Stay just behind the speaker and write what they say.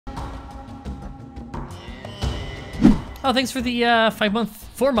Oh, thanks for the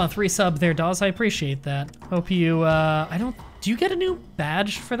 4-month resub there, Dawes. I appreciate that. Hope you, do you get a new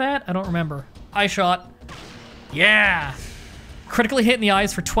badge for that? I don't remember. Eye shot. Yeah. Critically hit in the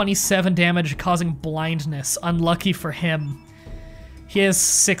eyes for 27 damage, causing blindness. Unlucky for him. He has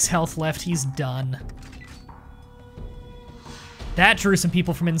 6 health left. He's done. That drew some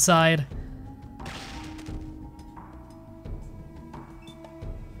people from inside.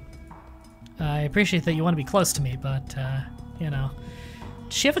 I appreciate that you want to be close to me, but, you know.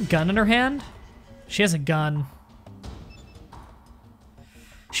 Does she have a gun in her hand? She has a gun.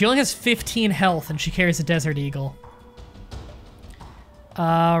 She only has 15 health, and she carries a Desert Eagle.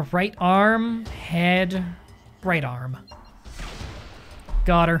 Right arm, head, right arm.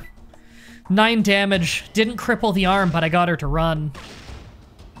 Got her. 9 damage. Didn't cripple the arm, but I got her to run.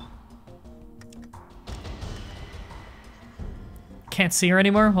 Can't see her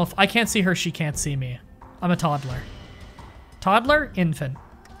anymore? Well, if I can't see her, she can't see me. I'm a toddler. Toddler? Infant.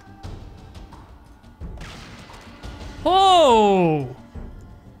 Oh!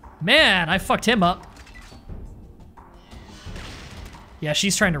 Man, I fucked him up. Yeah,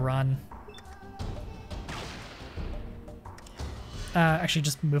 she's trying to run. Actually,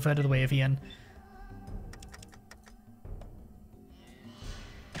 just move out of the way of Ian.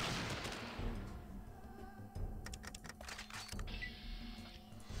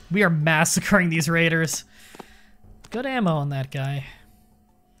 We are massacring these raiders. Good ammo on that guy.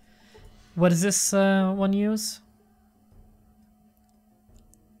 What does this one use?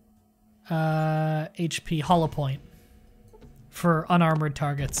 HP hollow point for unarmored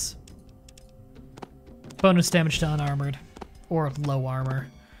targets. Bonus damage to unarmored or low armor.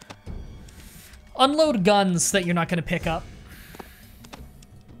 Unload guns that you're not gonna pick up.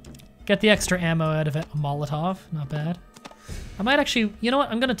 Get the extra ammo out of it. A Molotov, not bad. I might actually, you know what?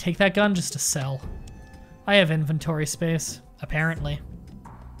 I'm gonna take that gun just to sell. I have inventory space, apparently.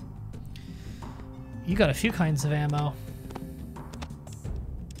 You got a few kinds of ammo.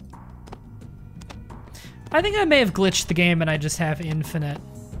 I think I may have glitched the game and I just have infinite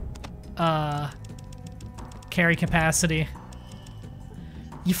carry capacity.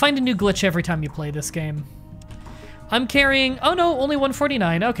 You find a new glitch every time you play this game. I'm carrying, oh no, only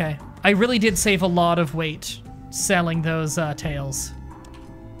 149, okay. I really did save a lot of weight selling those tails.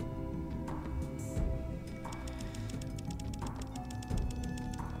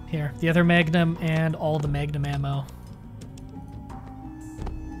 Here, the other Magnum and all the Magnum ammo.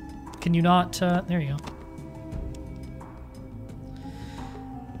 Can you not, there you go.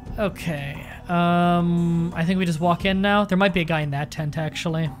 Okay, I think we just walk in now. There might be a guy in that tent,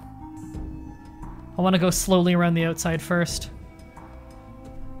 actually. I want to go slowly around the outside first.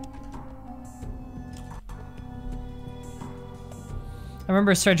 I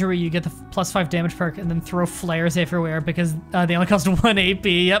remember a strategy where you get the +5 damage perk and then throw flares everywhere because they only cost 1 AP.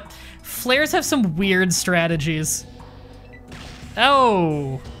 Yep. Flares have some weird strategies.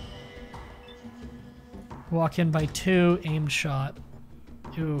 Oh! Walk in by 2, aimed shot.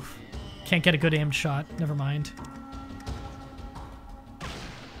 Oof. Can't get a good aimed shot. Never mind.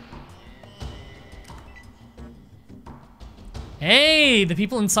 Hey! The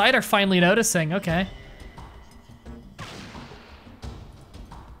people inside are finally noticing. Okay.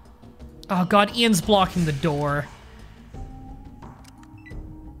 Oh god, Ian's blocking the door.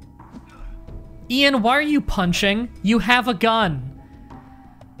 Ian, why are you punching? You have a gun.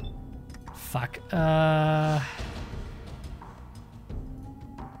 Fuck. Oh,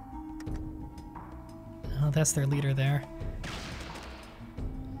 that's their leader there.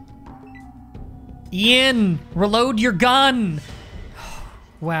 Ian, reload your gun!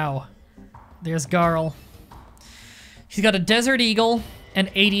 Wow. There's Garl. He's got a Desert Eagle and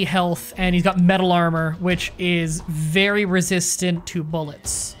 80 health, and he's got metal armor, which is very resistant to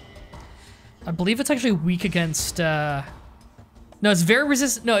bullets. I believe it's actually weak against, no, it's very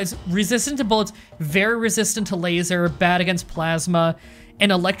resistant, no, it's resistant to bullets, very resistant to laser, bad against plasma,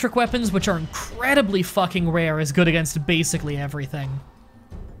 and electric weapons, which are incredibly fucking rare, is good against basically everything.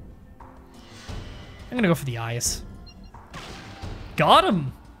 I'm gonna go for the eyes. Got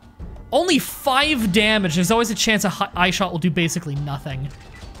him! Only 5 damage. There's always a chance a eye shot will do basically nothing.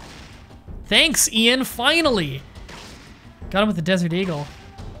 Thanks, Ian, finally! Got him with the Desert Eagle.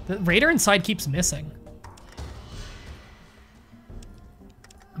 The raider inside keeps missing.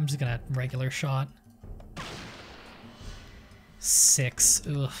 I'm just gonna regular shot. 6,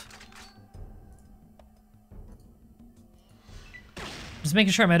 ugh. Just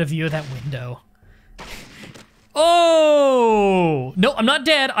making sure I'm out of view of that window. Oh! No, I'm not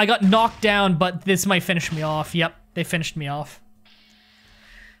dead. I got knocked down, but this might finish me off. Yep, they finished me off.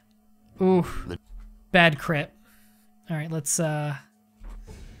 Ooh. Bad crit. All right, let's...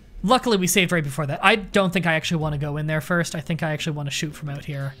 Luckily, we saved right before that. I don't think I actually want to go in there first. I think I actually want to shoot from out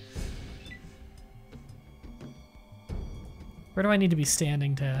here. Where do I need to be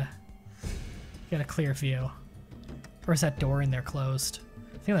standing to get a clear view? Or is that door in there closed?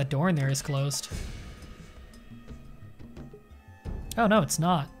 I think that door in there is closed. Oh, no, it's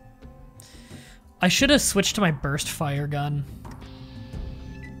not. I should have switched to my burst fire gun.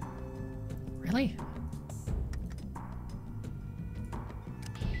 Really?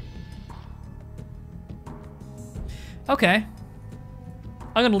 Okay.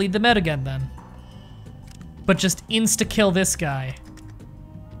 I'm gonna lead them out again then. But just insta-kill this guy.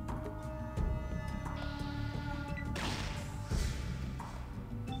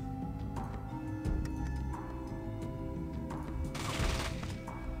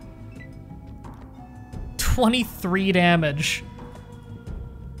 $23 damage.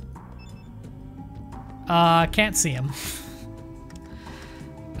 Can't see him.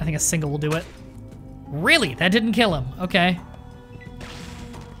 I think a single will do it. Really? That didn't kill him. Okay.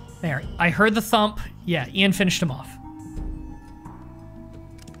 There. I heard the thump. Yeah, Ian finished him off.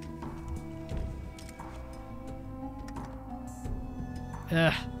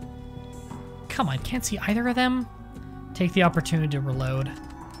 Ugh. Come on, can't see either of them? Take the opportunity to reload.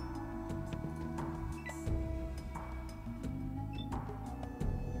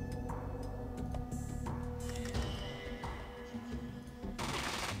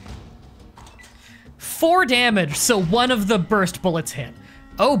 Four damage, so one of the burst bullets hit.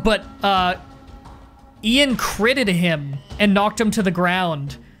 Oh, but Ian critted him and knocked him to the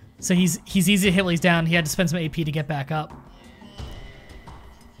ground. So he's easy to hit while he's down. He had to spend some AP to get back up.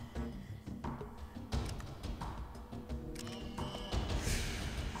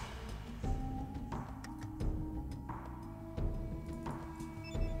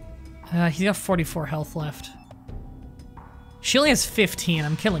 He's got 44 health left. She only has 15.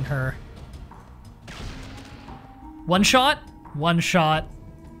 I'm killing her. One shot? One shot.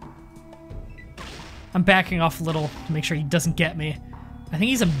 I'm backing off a little to make sure he doesn't get me. I think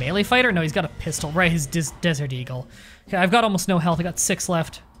he's a melee fighter? No, he's got a pistol. Right, his Desert Eagle. Okay, I've got almost no health. I got 6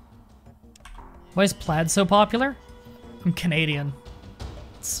 left. Why is plaid so popular? I'm Canadian.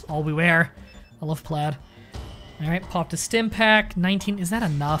 It's all we wear. I love plaid. Alright, popped a stim pack. 19. Is that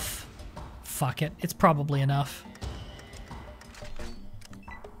enough? Fuck it. It's probably enough.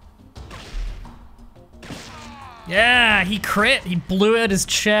 Yeah, he crit. He blew out his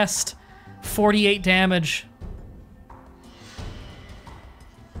chest. 48 damage.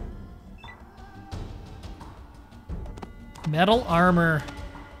 Metal armor.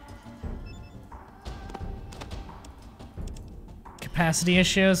 Capacity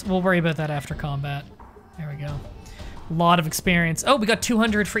issues. We'll worry about that after combat. There we go. A lot of experience. Oh, we got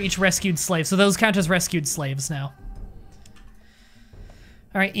 200 for each rescued slave. So those count as rescued slaves now.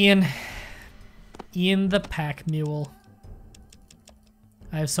 All right, Ian. Ian the pack mule.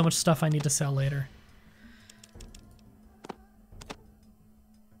 I have so much stuff I need to sell later.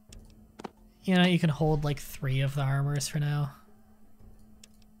 You know, you can hold like 3 of the armors for now.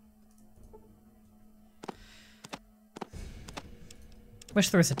 Wish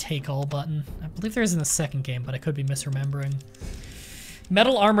there was a take all button. I believe there is in the second game, but I could be misremembering.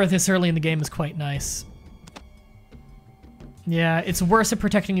 Metal armor this early in the game is quite nice. Yeah, it's worse at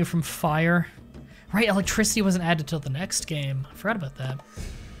protecting you from fire. Right, electricity wasn't added till the next game. I forgot about that.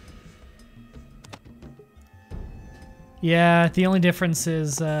 Yeah, the only difference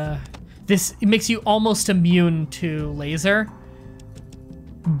is this it makes you almost immune to laser,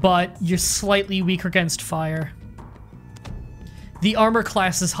 but you're slightly weaker against fire. The armor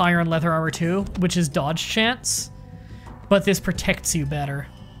class is higher on leather armor too, which is dodge chance, but this protects you better.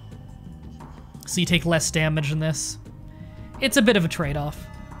 So you take less damage in this. It's a bit of a trade-off.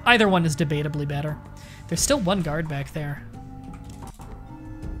 Either one is debatably better. There's still one guard back there.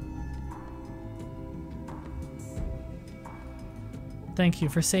 Thank you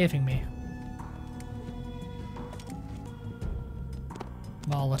for saving me.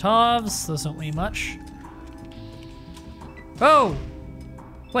 Molotovs, those don't weigh much. Oh!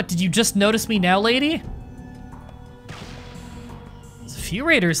 What, did you just notice me now, lady? There's a few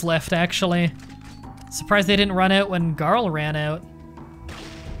raiders left, actually. Surprised they didn't run out when Garl ran out.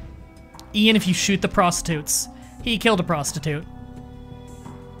 Ian, if you shoot the prostitutes. He killed a prostitute.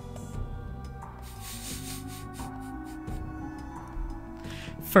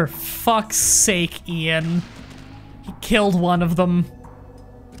 For fuck's sake, Ian. He killed one of them.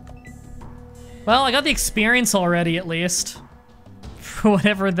 Well, I got the experience already, at least. For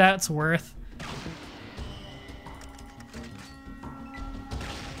whatever that's worth.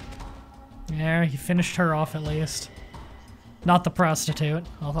 Yeah, he finished her off at least. Not the prostitute,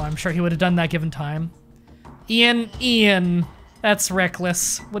 although I'm sure he would have done that given time. Ian, that's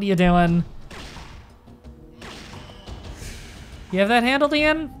reckless. What are you doing? You have that handled,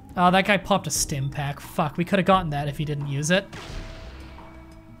 Ian? Oh, that guy popped a stim pack. Fuck, we could have gotten that if he didn't use it.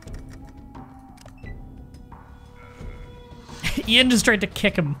 Ian just tried to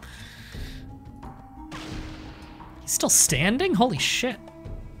kick him. He's still standing? Holy shit.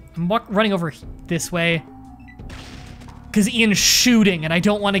 I'm running over this way. Because Ian's shooting and I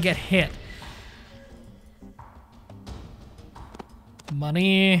don't want to get hit.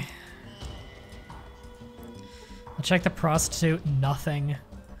 Money. I'll check the prostitute. Nothing.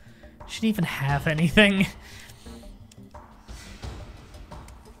 She didn't even have anything.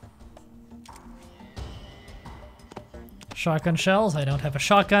 Shotgun shells. I don't have a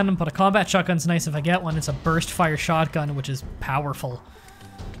shotgun, but a combat shotgun's nice if I get one. It's a burst fire shotgun, which is powerful.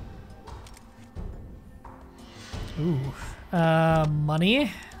 Ooh.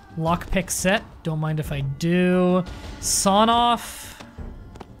 Money. Lockpick set. Don't mind if I do. Sawn off.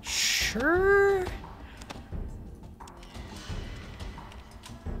 Sure.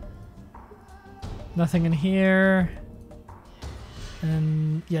 Nothing in here.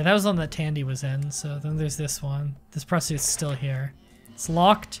 And yeah, that was one that Tandy was in. So then there's this one. This prostitute's still here. It's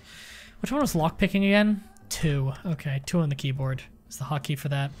locked. Which one was lockpicking again? 2. Okay, 2 on the keyboard. It's the hotkey for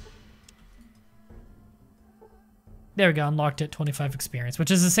that. There we go, unlocked it, 25 experience, which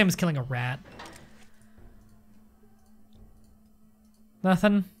is the same as killing a rat.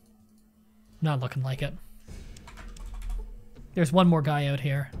 Nothing? Not looking like it. There's one more guy out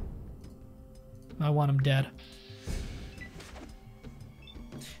here. I want him dead.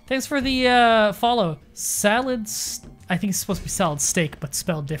 Thanks for the follow. Salads, I think it's supposed to be salad steak, but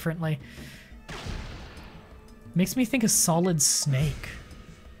spelled differently. Makes me think of solid snake.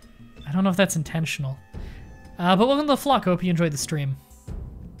 I don't know if that's intentional. But welcome to the flock. I hope you enjoyed the stream.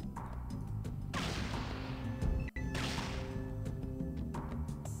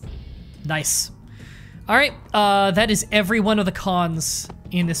 Nice. All right, that is every one of the cons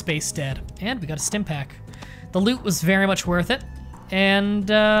in this base dead. And we got a stim pack. The loot was very much worth it. And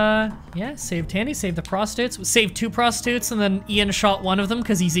yeah, saved Tandy, saved the prostitutes. Saved 2 prostitutes, and then Ian shot one of them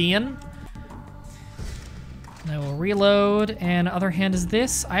because he's Ian. I will reload, and other hand is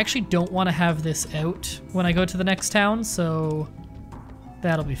this. I actually don't want to have this out when I go to the next town, so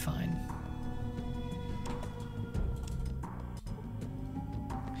that'll be fine.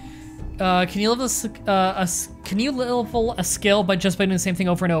 Can you level a skill by just by doing the same thing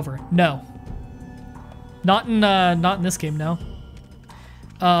over and over? No. Not in this game, no.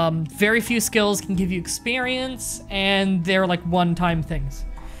 Very few skills can give you experience, and they're like one-time things.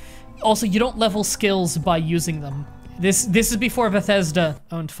 Also, you don't level skills by using them. This is before Bethesda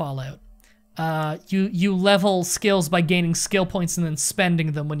owned Fallout. You level skills by gaining skill points and then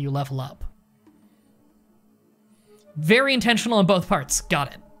spending them when you level up. Very intentional on both parts.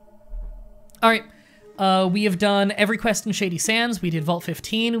 Got it. All right. We have done every quest in Shady Sands. We did Vault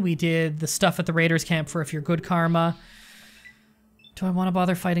 15. We did the stuff at the Raiders camp for if you're good karma. Do I want to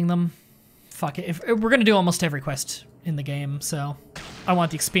bother fighting them? Fuck it. If we're gonna do almost every quest in the game, so I want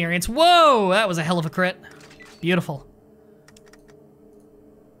the experience. Whoa, that was a hell of a crit. Beautiful.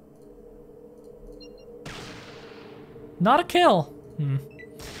 Not a kill.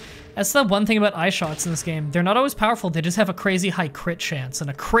 That's the one thing about eye shots in this game. They're not always powerful, they just have a crazy high crit chance, and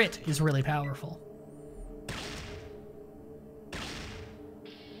a crit is really powerful.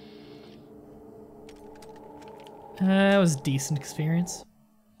 That was a decent experience.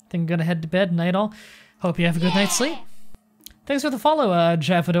 Think I'm gonna head to bed, night all. Hope you have a good night's sleep. Thanks for the follow,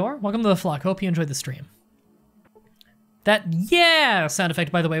 Javador. Welcome to the flock. Hope you enjoyed the stream. That yeah sound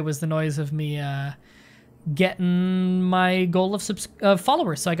effect, by the way, was the noise of me getting my goal of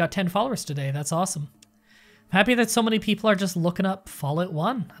followers. So I got 10 followers today. That's awesome. I'm happy that so many people are just looking up Fallout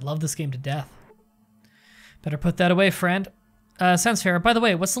 1. I love this game to death. Better put that away, friend. Sounds fair. By the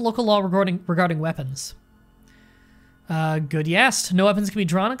way, what's the local law regarding weapons? Good you asked. No weapons can be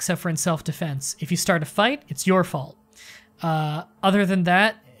drawn except for in self-defense. If you start a fight, it's your fault. Other than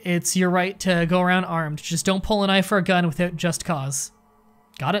that, it's your right to go around armed. Just don't pull a knife or a gun without just cause.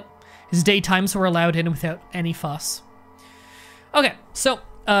 Got it? His daytimes were allowed in without any fuss. Okay, so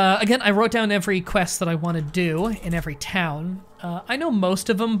again, I wrote down every quest that I want to do in every town. I know most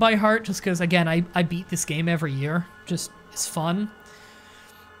of them by heart just because, again, I beat this game every year. Just, it's fun.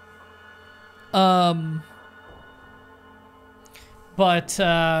 But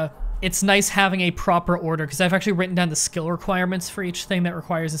it's nice having a proper order because I've actually written down the skill requirements for each thing that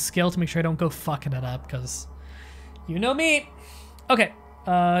requires a skill to make sure I don't go fucking it up because you know me. Okay,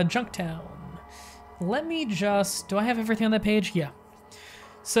 Junktown. Let me just... Do I have everything on that page? Yeah.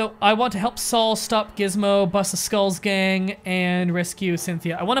 So, I want to help Saul stop Gizmo, bust the Skulls gang, and rescue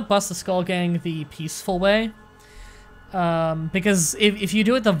Cynthia. I want to bust the Skull gang the peaceful way. Because if you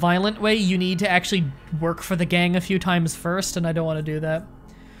do it the violent way, you need to actually work for the gang a few times first, and I don't want to do that.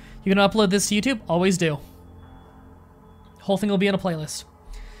 You can upload this to YouTube? Always do. Whole thing will be in a playlist.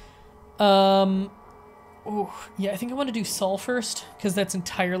 Oh, yeah, I think I want to do Saul first, because that's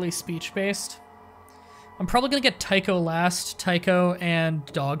entirely speech-based. I'm probably going to get Tycho last, Tycho and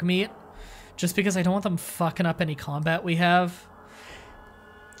Dogmeat, just because I don't want them fucking up any combat we have.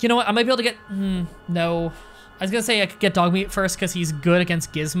 You know what, I might be able to get... no. I was going to say I could get Dogmeat first because he's good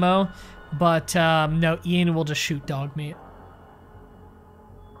against Gizmo, but no, Ian will just shoot Dogmeat.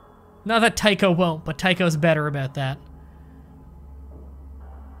 Not that Tycho won't, but Tycho's better about that.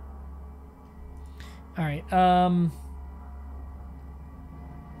 Alright,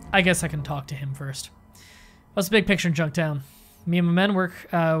 I guess I can talk to him first. What's the big picture in Junktown? Me and my men work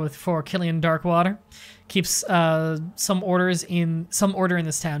for Killian Darkwater. Keeps some order in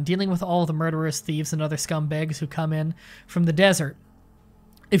this town, dealing with all the murderers, thieves, and other scumbags who come in from the desert.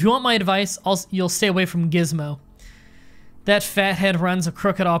 If you want my advice, you'll stay away from Gizmo. That fathead runs a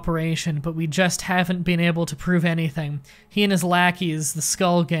crooked operation, but we just haven't been able to prove anything. He and his lackeys, the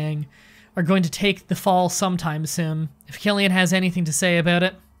Skull Gang, are going to take the fall sometime soon. If Killian has anything to say about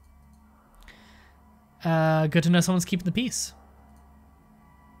it, good to know someone's keeping the peace.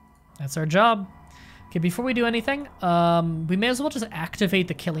 That's our job. Okay, before we do anything, we may as well just activate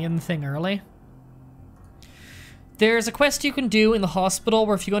the Killian thing early. There's a quest you can do in the hospital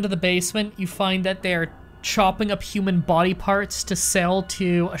where if you go into the basement, you find that they're chopping up human body parts to sell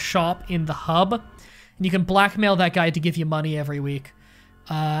to a shop in the hub. And you can blackmail that guy to give you money every week.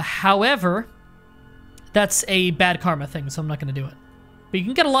 However, that's a bad karma thing, so I'm not going to do it. But you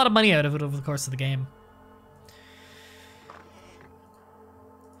can get a lot of money out of it over the course of the game.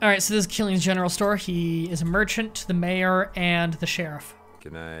 Alright, so this is Killian's general store. He is a merchant, the mayor, and the sheriff.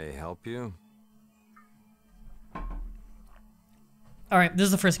 Can I help you? Alright, this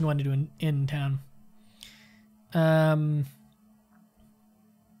is the first thing I want to do in town.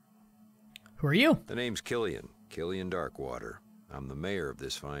 Who are you? The name's Killian. Killian Darkwater. I'm the mayor of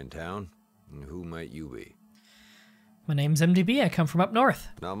this fine town. And who might you be? My name's MDB. I come from up north.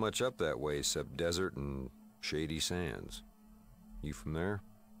 Not much up that way except desert and shady sands. You from there?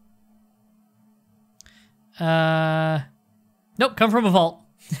 Nope, come from a vault.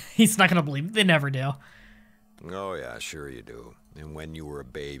 He's not gonna believe it. They never do. Oh yeah, sure you do. And when you were a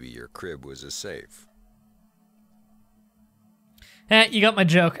baby, your crib was a safe. You got my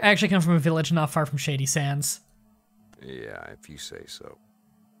joke. I actually come from a village not far from Shady Sands. Yeah, if you say so.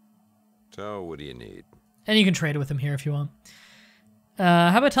 So, what do you need? And you can trade with him here if you want.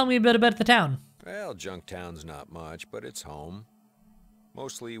 How about telling me a bit about the town? Well, Junktown's not much, but it's home.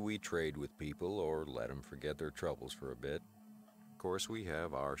 Mostly we trade with people or let them forget their troubles for a bit. Of course, we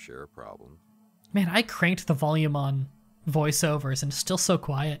have our share of problems. Man, I cranked the volume on voiceovers and it's still so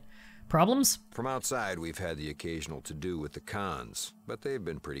quiet. Problems? From outside, we've had the occasional to-do with the cons, but they've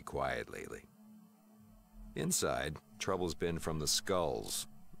been pretty quiet lately. Inside, trouble's been from the skulls,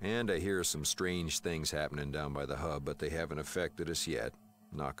 and I hear some strange things happening down by the hub, but they haven't affected us yet.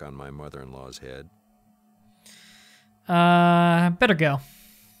 Knock on my mother-in-law's head. Better go.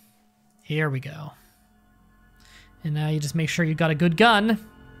 Here we go. And now you just make sure you got a good gun.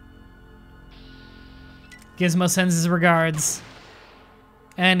 Gizmo sends his regards.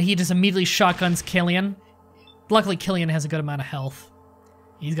 And he just immediately shotguns Killian. Luckily, Killian has a good amount of health.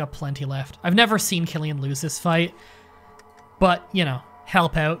 He's got plenty left. I've never seen Killian lose this fight. But, you know,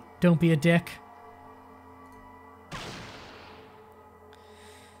 help out. Don't be a dick.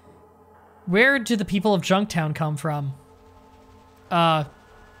 Where do the people of Junktown come from?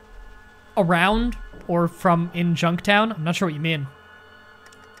 Around? Or from in Junktown? I'm not sure what you mean.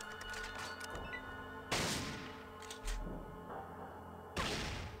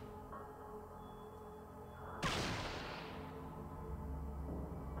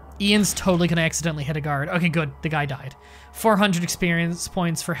 Ian's totally gonna accidentally hit a guard. Okay, good. The guy died. 400 experience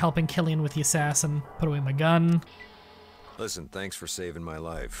points for helping Killian with the assassin. Put away my gun. Listen, thanks for saving my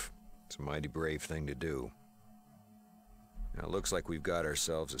life. It's a mighty brave thing to do. Now, it looks like we've got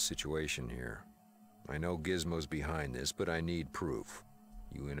ourselves a situation here. I know Gizmo's behind this, but I need proof.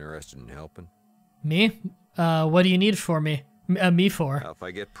 You interested in helping? Me? What do you need for me? Me for? Now, if I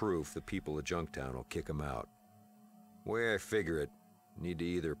get proof, the people of Junktown will kick him out. The way I figure it, need to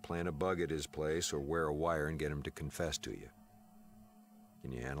either plant a bug at his place or wear a wire and get him to confess to you.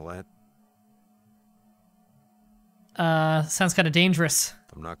 Can you handle that? Sounds kind of dangerous.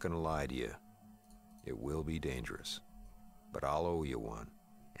 I'm not gonna lie to you. It will be dangerous, but I'll owe you one,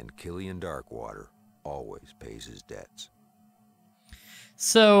 and Killian Darkwater always pays his debts.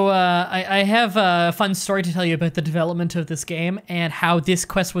 So, I have a fun story to tell you about the development of this game and how this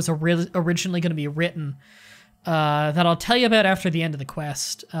quest was originally going to be written, that I'll tell you about after the end of the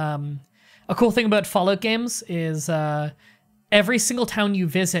quest. A cool thing about Fallout games is every single town you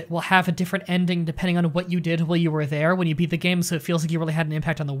visit will have a different ending depending on what you did while you were there when you beat the game, so it feels like you really had an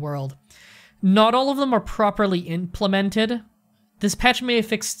impact on the world. Not all of them are properly implemented. This patch may have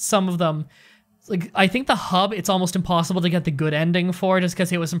fixed some of them. Like, I think the hub, it's almost impossible to get the good ending for just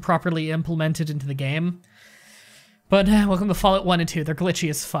because it wasn't properly implemented into the game. But welcome to Fallout 1 and 2. They're glitchy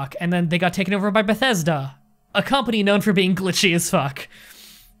as fuck. And then they got taken over by Bethesda, a company known for being glitchy as fuck.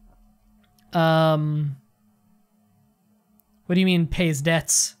 What do you mean pays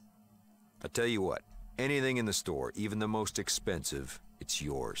debts? I tell you what, anything in the store, even the most expensive, it's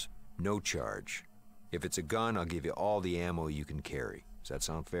yours. No charge. If it's a gun, I'll give you all the ammo you can carry. Does that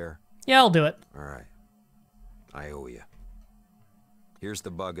sound fair? Yeah, I'll do it. All right. I owe you. Here's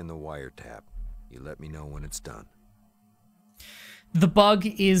the bug in the wiretap. You let me know when it's done. The bug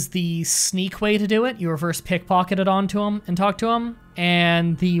is the sneak way to do it. You reverse pickpocket it onto him and talk to him.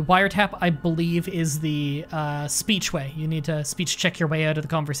 And the wiretap, I believe, is the speech way. You need to speech check your way out of the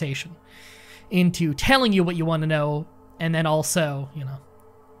conversation into telling you what you want to know, and then also, you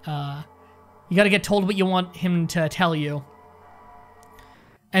know, you got to get told what you want him to tell you,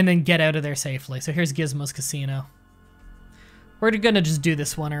 and then get out of there safely. So here's Gizmo's Casino. We're gonna just do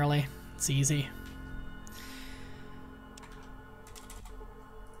this one early. It's easy.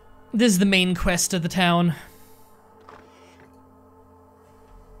 This is the main quest of the town.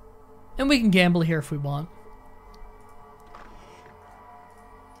 And we can gamble here if we want.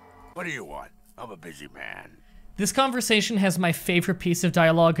 What do you want? I'm a busy man. This conversation has my favorite piece of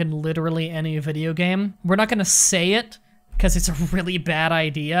dialogue in literally any video game. We're not gonna say it, because it's a really bad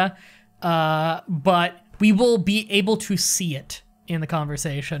idea, but we will be able to see it in the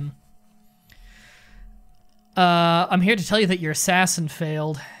conversation. I'm here to tell you that your assassin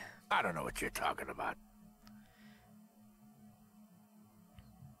failed. I don't know what you're talking about.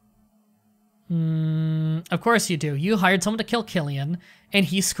 Of course you do. You hired someone to kill Killian, and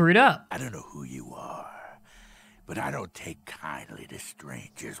he screwed up. I don't know who you are, but I don't take kindly to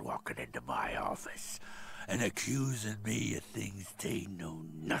strangers walking into my office and accusing me of things they know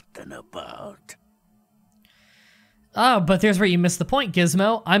nothing about. Ah, but there's where you missed the point,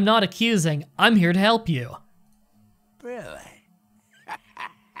 Gizmo. I'm not accusing. I'm here to help you. Really?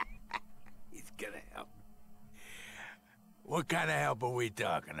 He's gonna help. What kind of help are we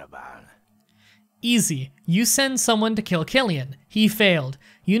talking about? Easy. You send someone to kill Killian. He failed.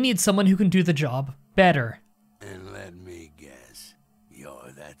 You need someone who can do the job better. And let me guess,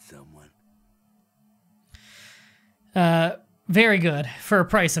 you're that someone? Very good. For a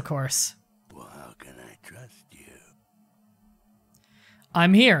price, of course. Well, how can I trust you?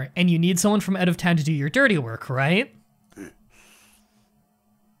 I'm here, and you need someone from out of town to do your dirty work, right?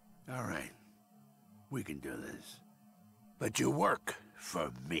 All right. We can do this. But you work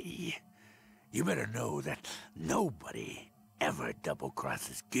for me. You better know that nobody ever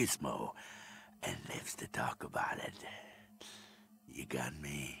double-crosses Gizmo and lives to talk about it. You got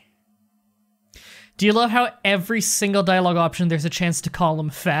me? Do you love how every single dialogue option there's a chance to call him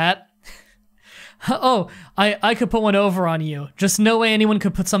fat? Oh, I could put one over on you. Just no way anyone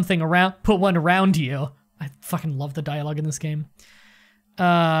could put one around you. I fucking love the dialogue in this game.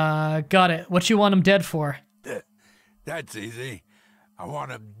 Got it. What you want him dead for? That's easy. I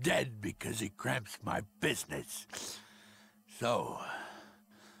want him dead because he cramps my business. So,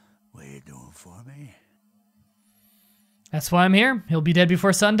 what are you doing for me? That's why I'm here. He'll be dead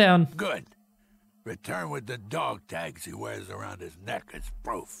before sundown. Good. Return with the dog tags he wears around his neck as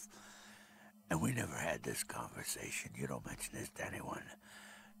proof. And we never had this conversation. You don't mention this to anyone.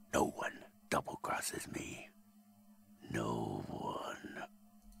 No one double-crosses me. No one.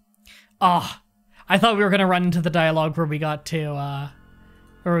 Ah, I thought we were gonna run into the dialogue where we got to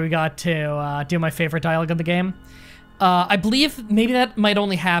do my favorite dialogue in the game. I believe maybe that might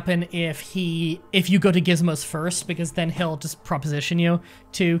only happen if you go to Gizmo's first, because then he'll just proposition you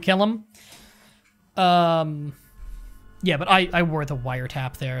to kill him. Yeah, but I wore the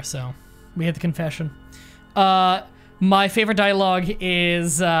wiretap there, so we had the confession. My favorite dialogue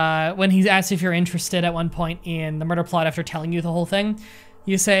is when he asks if you're interested at one point in the murder plot after telling you the whole thing.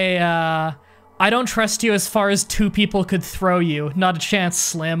 You say, I don't trust you as far as two people could throw you. Not a chance,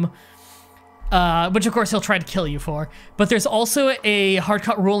 Slim. which of course he'll try to kill you for. But there's also a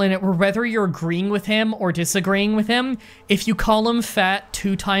hard-cut rule in it where whether you're agreeing with him or disagreeing with him, if you call him fat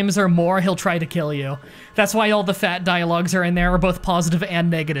 2 times or more, he'll try to kill you. That's why all the fat dialogues are in there, are both positive and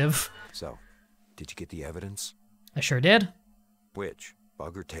negative. So, did you get the evidence? I sure did. Which?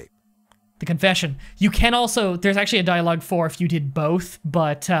 Bug or tape? The confession. You can also, there's actually a dialogue for if you did both,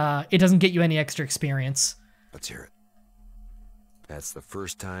 but it doesn't get you any extra experience. Let's hear it. That's the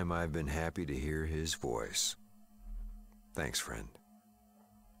first time I've been happy to hear his voice. Thanks, friend.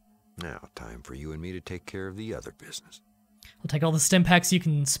 Now, time for you and me to take care of the other business. We'll take all the stim packs you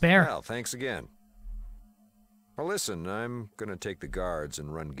can spare. Well, thanks again. Well, listen, I'm gonna take the guards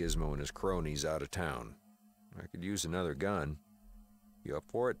and run Gizmo and his cronies out of town. I could use another gun. You up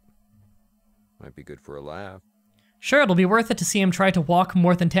for it? Might be good for a laugh. Sure, it'll be worth it to see him try to walk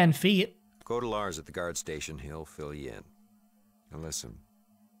more than 10 feet. Go to Lars at the guard station. He'll fill you in. And listen,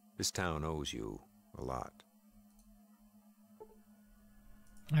 this town owes you a lot.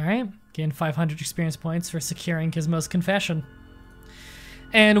 Alright, gain 500 experience points for securing Gizmo's confession.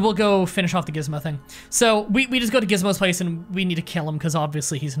 And we'll go finish off the Gizmo thing. So, we just go to Gizmo's place and we need to kill him because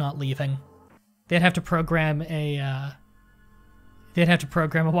obviously he's not leaving. They'd have to program a,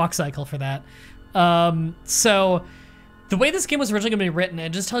 walk cycle for that. So, the way this game was originally going to be written,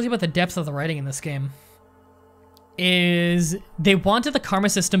 it just tells you about the depth of the writing in this game, is they wanted the karma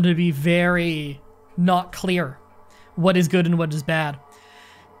system to be very not clear. What is good and what is bad.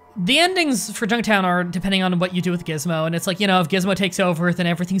 The endings for Junktown are depending on what you do with Gizmo, and it's like, you know, if Gizmo takes over, then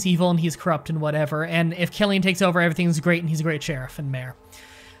everything's evil and he's corrupt and whatever, and if Killian takes over, everything's great and he's a great sheriff and mayor.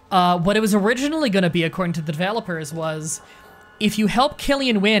 What it was originally going to be, according to the developers, was if you help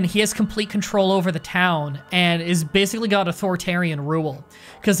Killian win, he has complete control over the town and is basically got authoritarian rule,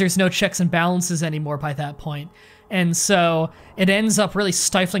 because there's no checks and balances anymore by that point. And so it ends up really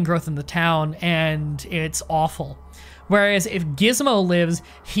stifling growth in the town, and it's awful. Whereas if Gizmo lives,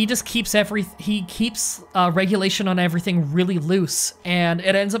 he just keeps regulation on everything really loose, and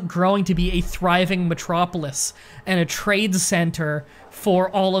it ends up growing to be a thriving metropolis and a trade center for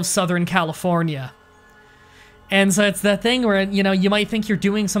all of Southern California. And so it's that thing where, you know, you might think you're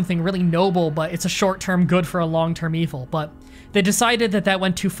doing something really noble, but it's a short-term good for a long-term evil. But they decided that that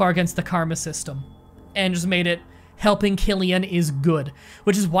went too far against the karma system and just made it helping Killian is good,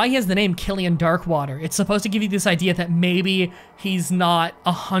 which is why he has the name Killian Darkwater. It's supposed to give you this idea that maybe he's not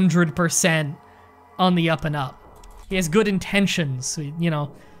 100% on the up and up. He has good intentions, you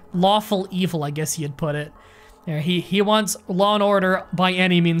know, lawful evil, I guess you'd put it. He wants law and order by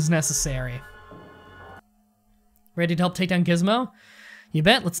any means necessary. Ready to help take down Gizmo? You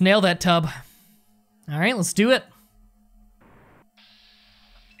bet, let's nail that tub. All right, let's do it.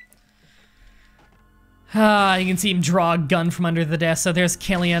 You can see him draw a gun from under the desk. So there's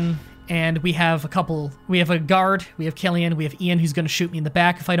Killian, and we have a guard, we have Killian, we have Ian who's gonna shoot me in the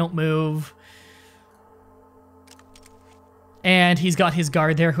back if I don't move. And he's got his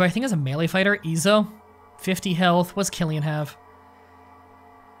guard there, who I think is a melee fighter, Izo. 50 health, what's Killian have?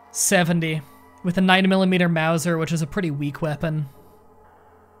 70, with a 9mm Mauser, which is a pretty weak weapon.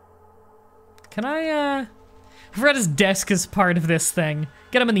 Can I forgot his desk is part of this thing.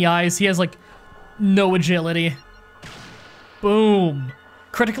 Get him in the eyes, he has like no agility. Boom.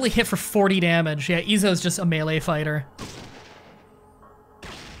 Critically hit for 40 damage. Yeah, Izo's just a melee fighter.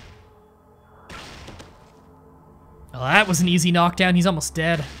 Well, that was an easy knockdown. He's almost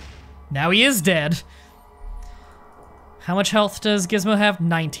dead. Now he is dead. How much health does Gizmo have?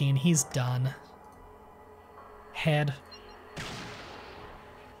 19. He's done. Head.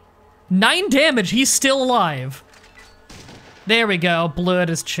 9 damage. He's still alive. There we go. Blew at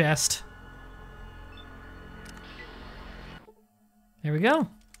his chest. There we go.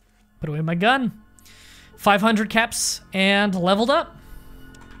 Put away my gun. 500 caps and leveled up.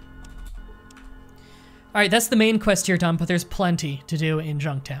 Alright, that's the main quest here done, but there's plenty to do in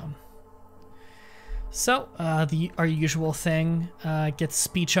Junktown. So, our usual thing, gets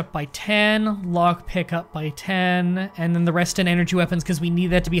speech up by 10, lock pick up by 10, and then the rest in energy weapons because we need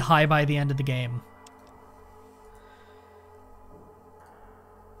that to be high by the end of the game.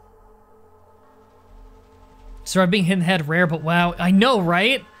 Sorry, being hit in the head rare, but wow. I know,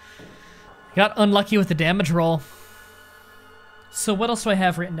 right? Got unlucky with the damage roll. So what else do I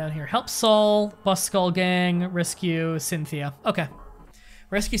have written down here? Help Saul, Bust Skull Gang, Rescue Cynthia. Okay.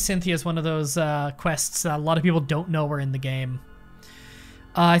 Rescue Cynthia is one of those quests that a lot of people don't know are in the game.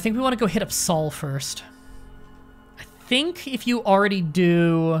 I think we want to go hit up Saul first. I think if you already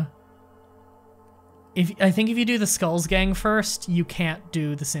do... I think if you do the Skulls Gang first, you can't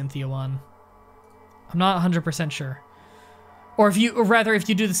do the Cynthia one. I'm not 100% sure. Or if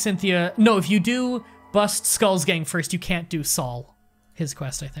you do the Cynthia... No, if you do bust Skull's gang first, you can't do Saul. His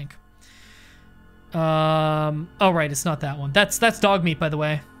quest, I think. Oh, right, it's not that one. That's dog meat, by the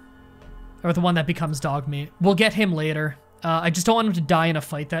way. Or the one that becomes dog meat. We'll get him later. I just don't want him to die in a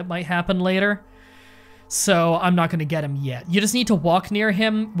fight that might happen later. So I'm not going to get him yet. You just need to walk near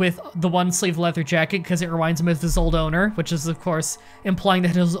him with the one-sleeve leather jacket because it reminds him of his old owner, which is, of course, implying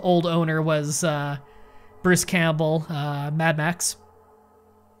that his old owner was Bruce Campbell, Mad Max.